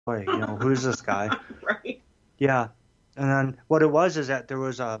boy, who's this guy? Right. Yeah. And then what it was is that there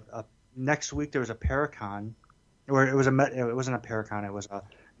was next week there was a Paracon, or it wasn't a Paracon, it was a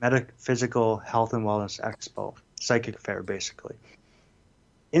metaphysical health and wellness expo, psychic fair basically,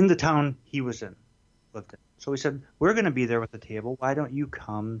 in the town he was in, lived in. So we said, we're going to be there with the table. Why don't you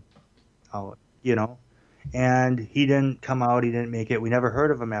come out? And he didn't come out. He didn't make it. We never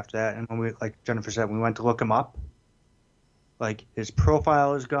heard of him after that. And when like Jennifer said, we went to look him up. Like his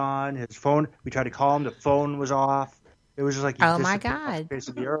profile is gone. His phone. We tried to call him. The phone was off. It was just like he Oh my disappeared off God. the face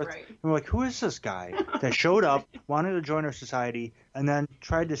of the earth. Right. And we're like, who is this guy that showed up, wanted to join our society, and then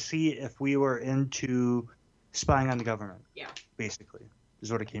tried to see if we were into spying on the government? Yeah. Basically,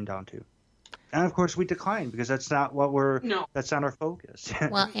 is what it came down to. And of course, we declined because that's not No. that's not our focus.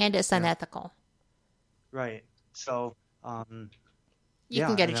 Well, and it's unethical. Right. So, You yeah,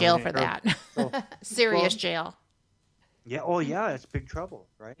 can go to and then jail we for ended that. up- Serious well, jail. yeah. Oh, yeah. It's big trouble,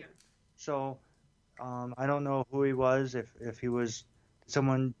 right? Yeah. So, I don't know who he was. If he was, did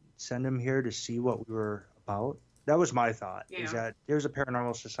someone send him here to see what we were about? That was my thought. Yeah. Is that there's a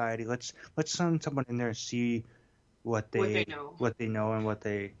paranormal society. Let's send someone in there and see what they know. and what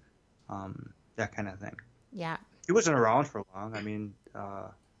they that kind of thing. Yeah. He wasn't around for long. I mean,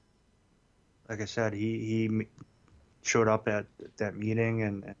 like I said, he showed up at that meeting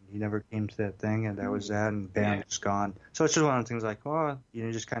and he never came to that thing, and that was that, and bam, Yeah. it's gone. So it's just one of the things like, well,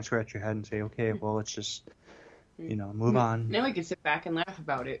 you just kind of scratch your head and say, okay, well, let's just, move on. Now we can sit back and laugh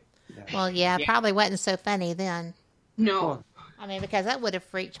about it. Yeah. Well, yeah, Yeah. probably wasn't so funny then. No. Well, I mean, because that would have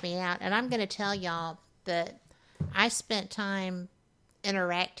freaked me out. And I'm going to tell y'all that I spent time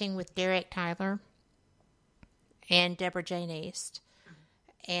interacting with Derek Tyler and Deborah Jane East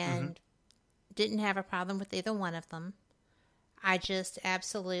and didn't have a problem with either one of them. I just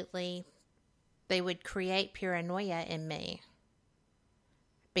absolutely, they would create paranoia in me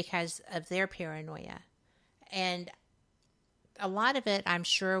because of their paranoia. And a lot of it, I'm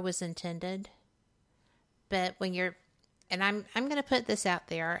sure, was intended. But when you're, and I'm going to put this out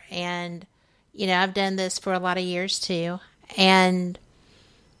there, and, I've done this for a lot of years too. And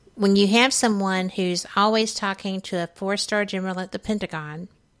when you have someone who's always talking to a 4-star general at the Pentagon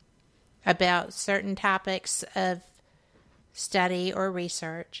about certain topics of study or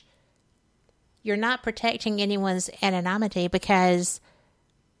research, you're not protecting anyone's anonymity because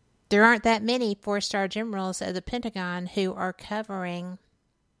there aren't that many 4-star generals at the Pentagon who are covering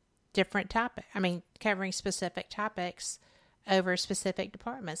different topics. I mean, covering specific topics over specific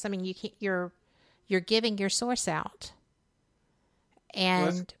departments. I mean, you're giving your source out,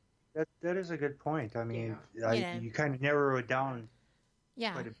 and that is a good point. I mean, Yeah. you kind of narrow it down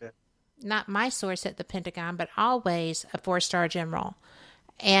yeah, quite a bit. not my source at the Pentagon, but always a 4-star general.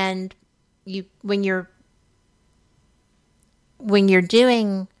 And when you're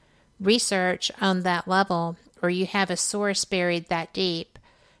doing research on that level, or you have a source buried that deep,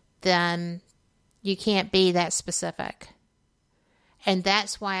 then you can't be that specific. And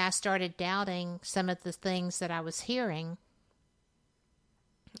that's why I started doubting some of the things that I was hearing.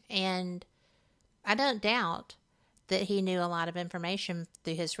 And I don't doubt that he knew a lot of information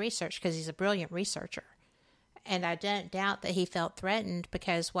through his research because he's a brilliant researcher. And I don't doubt that he felt threatened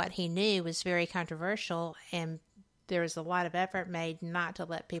because what he knew was very controversial and there was a lot of effort made not to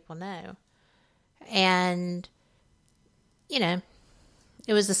let people know. And,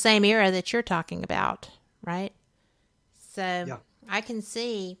 it was the same era that you're talking about, right? So Yeah. I can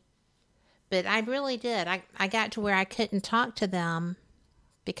see, but I really did. I got to where I couldn't talk to them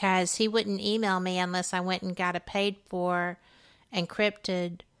because he wouldn't email me unless I went and got a paid for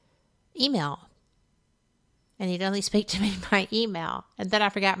encrypted email. And he'd only speak to me by email. And then I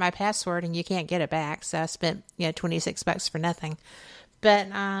forgot my password and you can't get it back. So I spent, $26 for nothing. But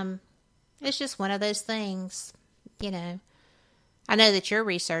it's just one of those things, I know that your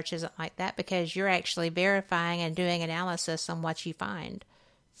research isn't like that because you're actually verifying and doing analysis on what you find.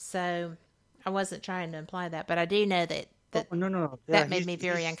 So I wasn't trying to imply that, but I do know that Oh, no. that made me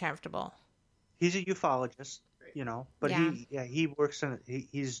very uncomfortable. He's a ufologist, but Yeah. he works in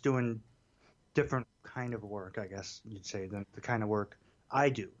he's doing different kind of work, I guess you'd say, than the kind of work I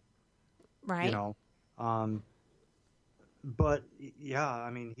do. Right. But yeah, I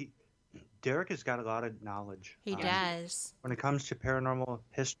mean, Derek has got a lot of knowledge. He does. When it comes to paranormal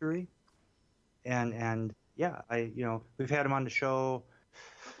history, and yeah, we've had him on the show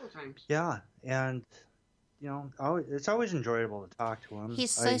A couple of times. Yeah, and it's always enjoyable to talk to him.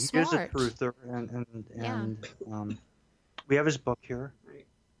 He's so He is a smart. truther, and we have his book here. Right.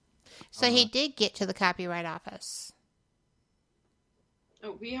 So he did get to the Copyright Office.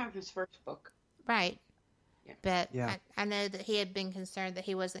 Oh, we have his first book. Right. But Yeah. I know that he had been concerned that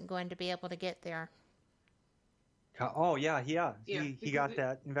he wasn't going to be able to get there. Oh yeah, yeah. Yeah, He because got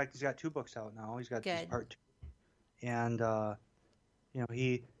that. In fact, he's got 2 books out now. He's got his Good. part 2, and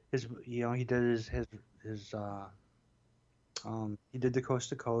he did his he did the Coast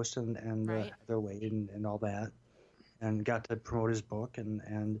to Coast and Right. Heather Wade and all that, and got to promote his book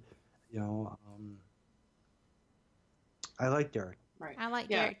and I like Derek. right. I like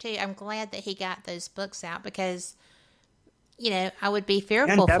Yeah. Derek too. I'm glad that he got those books out because, I would be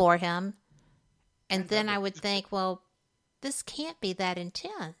fearful for him. And then I would think, well, this can't be that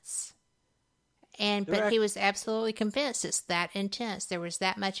intense. But he was absolutely convinced it's that intense. There was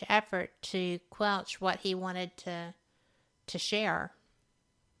that much effort to quelch what he wanted to share.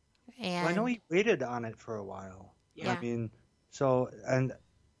 And Well, I know he waited on it for a while. Yeah. I mean, so, and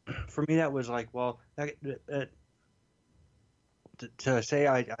for me that was like, well, to say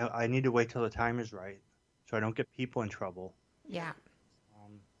I need to wait till the time is right so I don't get people in trouble. yeah,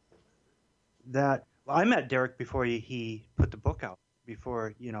 Well, I met Derek before he put the book out.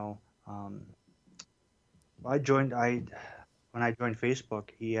 Before when I joined Facebook,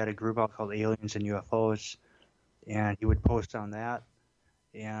 he had a group out called Aliens and UFOs, and he would post on that.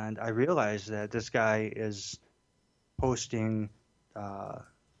 And I realized that this guy is posting.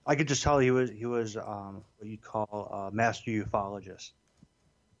 I could just tell he was what you'd call a master ufologist,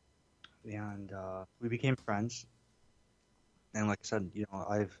 and we became friends. And like I said,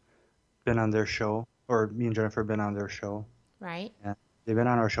 I've been on their show, or me and Jennifer have been on their show. right. And they've been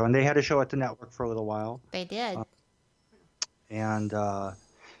on our show, and they had a show at the network for a little while. They did. And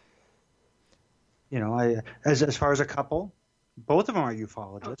as far as a couple, both of them are Oh,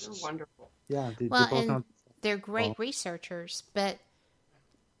 ufologists. they're wonderful. Yeah, they Well, both and know. they're great researchers, but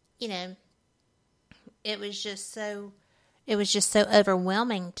it was just so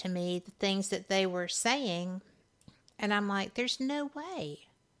overwhelming to me, the things that they were saying, and I'm like, there's no way.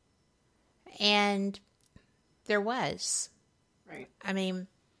 And there was. Right. I mean,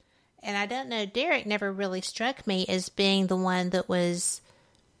 and I don't know, Derek never really struck me as being the one that was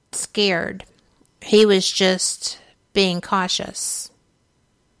scared. He was just being cautious.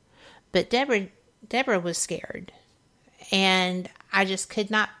 But Deborah was scared. And I just could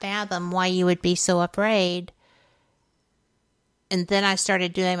not fathom why you would be so afraid. And then I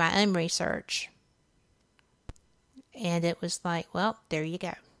started doing my own research. And it was like, well, there you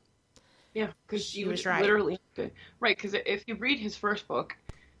go. Yeah, because She you was would right. literally right. Because if you read his first book,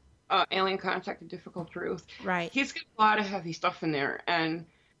 Alien Contact: The Difficult Truth, Right. he's got a lot of heavy stuff in there, and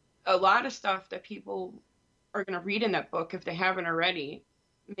a lot of stuff that people are going to read in that book if they haven't already.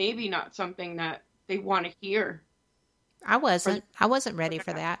 Maybe not something that they want to hear. I wasn't ready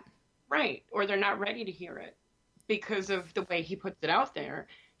for that. Right, or they're not ready to hear it because of the way he puts it out there.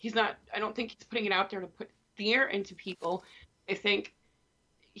 I don't think he's putting it out there to put fear into people. I think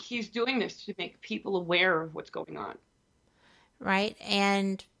he's doing this to make people aware of what's going on. Right.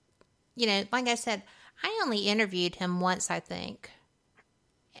 And, like I said, I only interviewed him once, I think.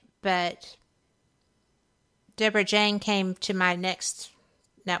 But Deborah Jane came to my next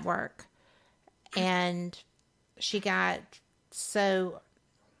network, and she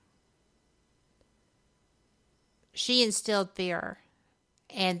instilled fear,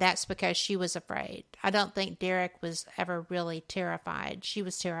 and that's because she was afraid. I don't think Derek was ever really terrified. She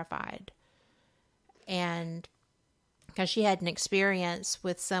was terrified. And because she had an experience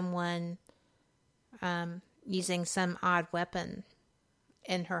with someone using some odd weapon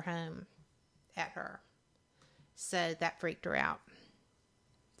in her home at her. So that freaked her out.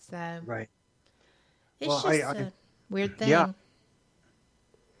 So Right. it's Well, just I a weird thing. Yeah.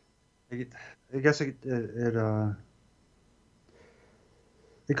 I guess it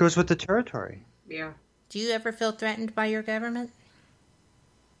goes with the territory. Yeah. Do you ever feel threatened by your government?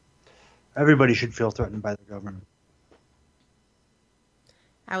 Everybody should feel threatened by the government.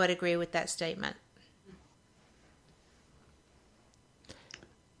 I would agree with that statement.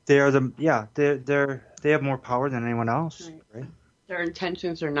 They have more power than anyone else, right? Their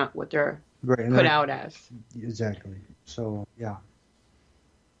intentions are not what they're Right. And put out as. Exactly. So yeah.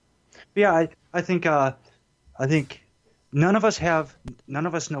 But yeah, I think none of us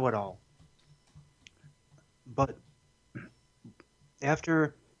know it all. But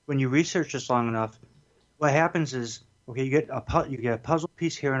when you research this long enough, what happens is, okay, you get a puzzle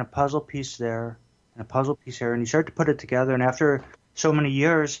piece here and a puzzle piece there and a puzzle piece here, and you start to put it together, and after so many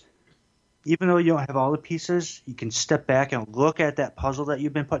years, even though you don't have all the pieces, you can step back and look at that puzzle that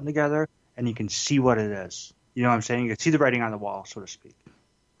you've been putting together, and you can see what it is. You know what I'm saying? You can see the writing on the wall, so to speak,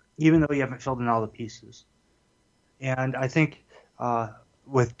 even though you haven't filled in all the pieces. And I think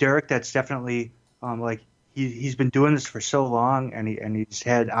with Derek, that's definitely like he's been doing this for so long, and he's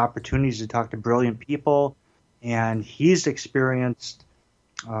had opportunities to talk to brilliant people, and he's experienced,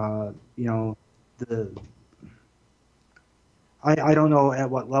 you know, I don't know at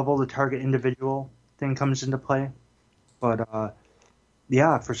what level the target individual thing comes into play, but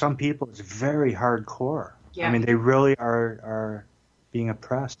yeah, for some people it's very hardcore. Yeah. I mean, they really are being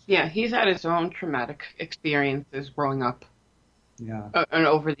oppressed. Yeah, he's had his own traumatic experiences growing up. Yeah. And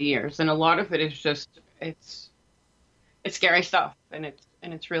over the years, and a lot of it is just it's scary stuff, and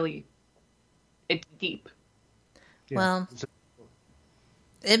it's really deep. Yeah. Well,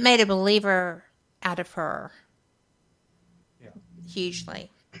 it made a believer out of her. Yeah. Hugely.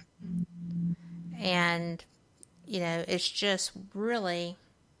 And, you know, it's just really,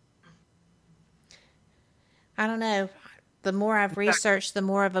 I don't know, the more I've researched, the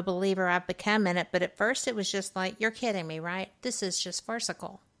more of a believer I've become in it. But at first it was just like, you're kidding me, right? This is just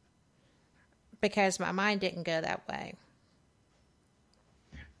farcical. Because my mind didn't go that way.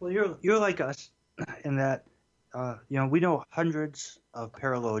 Well, you're like us in that, you know, we know hundreds of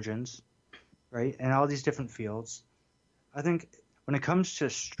paralogians, right, in all these different fields. I think when it comes to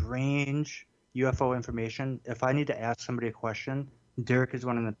strange UFO information, if I need to ask somebody a question, Derek is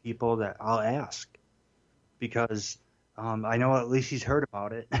one of the people that I'll ask because I know at least he's heard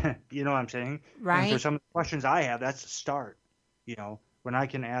about it. You know what I'm saying? Right. And for some of the questions I have, that's a start. You know, when I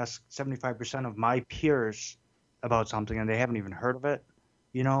can ask 75% of my peers about something and they haven't even heard of it,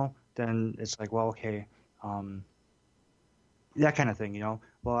 you know, then it's like, well, okay, that kind of thing, you know.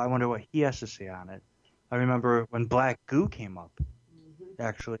 Well, I wonder what he has to say on it. I remember when black goo came up,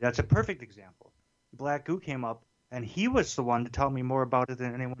 actually. That's a perfect example. Black goo came up, and he was the one to tell me more about it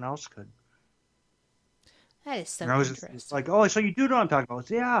than anyone else could. That is so and I was interesting. just like, oh, so you do know what I'm talking about?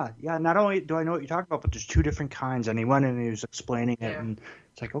 Yeah, not only do I know what you're talking about, but there's two different kinds. And he went in and he was explaining it, and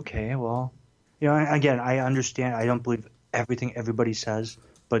it's like, okay, well, you know, again, I understand. I don't believe everything everybody says,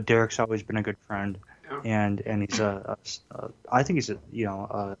 but Derek's always been a good friend, and he's I think he's a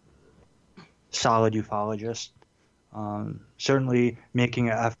solid ufologist. Certainly making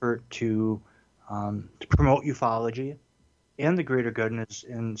an effort to promote ufology and the greater good,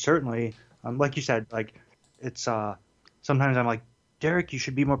 and certainly, like you said, like it's sometimes I'm like, Derek, you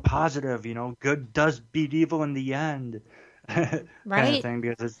should be more positive. You know, good does beat evil in the end, right? Kind of thing,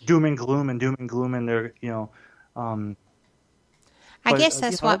 because it's doom and gloom, and they're I guess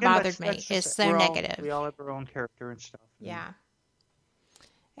that's what bothered me. It's so negative. We all have our own character and stuff. Yeah.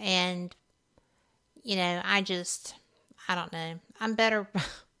 And, you know, I don't know. I'm better.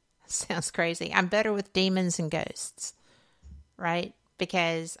 Sounds crazy. I'm better with demons and ghosts, right?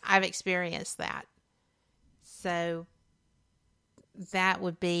 Because I've experienced that. So that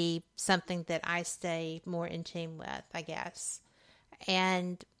would be something that I stay more in tune with, I guess.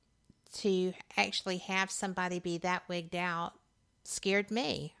 And to actually have somebody be that wigged out scared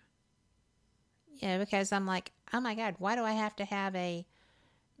me. You know, because I'm like, oh my God, why do I have to have a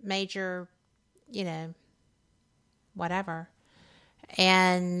major, you know, whatever?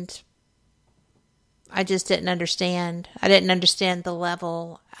 And I just didn't understand. I didn't understand the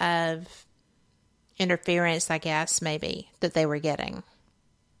level of interference, I guess, maybe, that they were getting.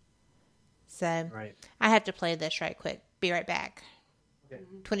 So Right. I have to play this right quick. Be right back. Okay.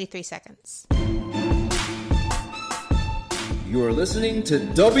 23 seconds. You are listening to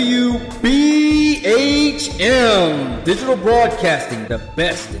WBHM Digital Broadcasting, the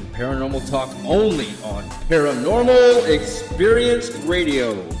best in paranormal talk, only on Paranormal Experience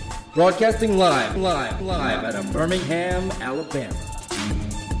Radio. Broadcasting live out of Birmingham, Alabama.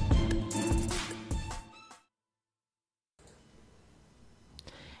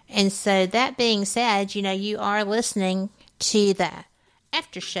 And so that being said, you know, you are listening to the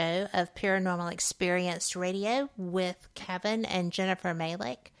after show of Paranormal Experience Radio with Kevin and Jennifer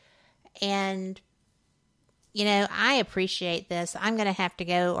Malek. And, you know, I appreciate this. I'm going to have to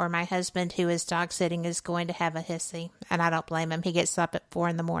go, or my husband, who is dog sitting, is going to have a hissy. And I don't blame him. He gets up at 4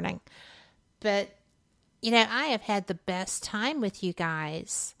 a.m. But, you know, I have had the best time with you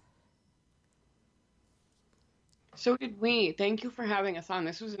guys. So did we. Thank you for having us on.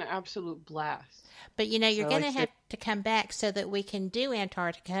 This was an absolute blast. But, you know, you're going to have to come back so that we can do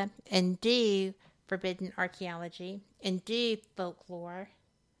Antarctica and do forbidden archaeology and do folklore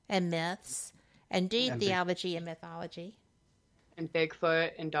and myths and do theology and mythology. And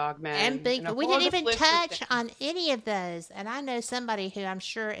Bigfoot and Dogman. And Bigfoot. We didn't even touch on any of those. And I know somebody who I'm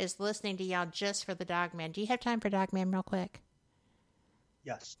sure is listening to y'all just for the Dogman. Do you have time for Dogman real quick?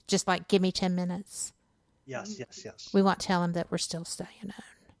 Yes. Just like give me 10 minutes. Yes. We won't tell him that we're still staying on.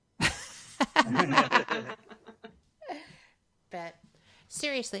 But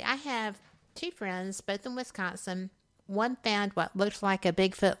seriously, I have two friends, both in Wisconsin. One found what looked like a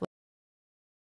Bigfoot